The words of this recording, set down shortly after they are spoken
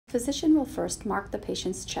Physician will first mark the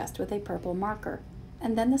patient's chest with a purple marker,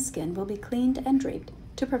 and then the skin will be cleaned and draped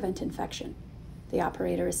to prevent infection. The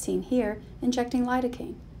operator is seen here injecting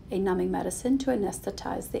lidocaine, a numbing medicine to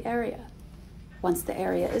anesthetize the area. Once the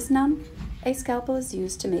area is numb, a scalpel is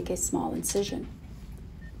used to make a small incision.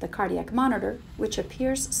 The cardiac monitor, which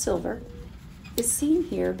appears silver, is seen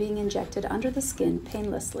here being injected under the skin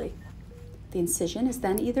painlessly. The incision is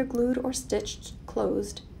then either glued or stitched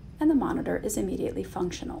closed, and the monitor is immediately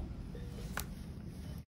functional.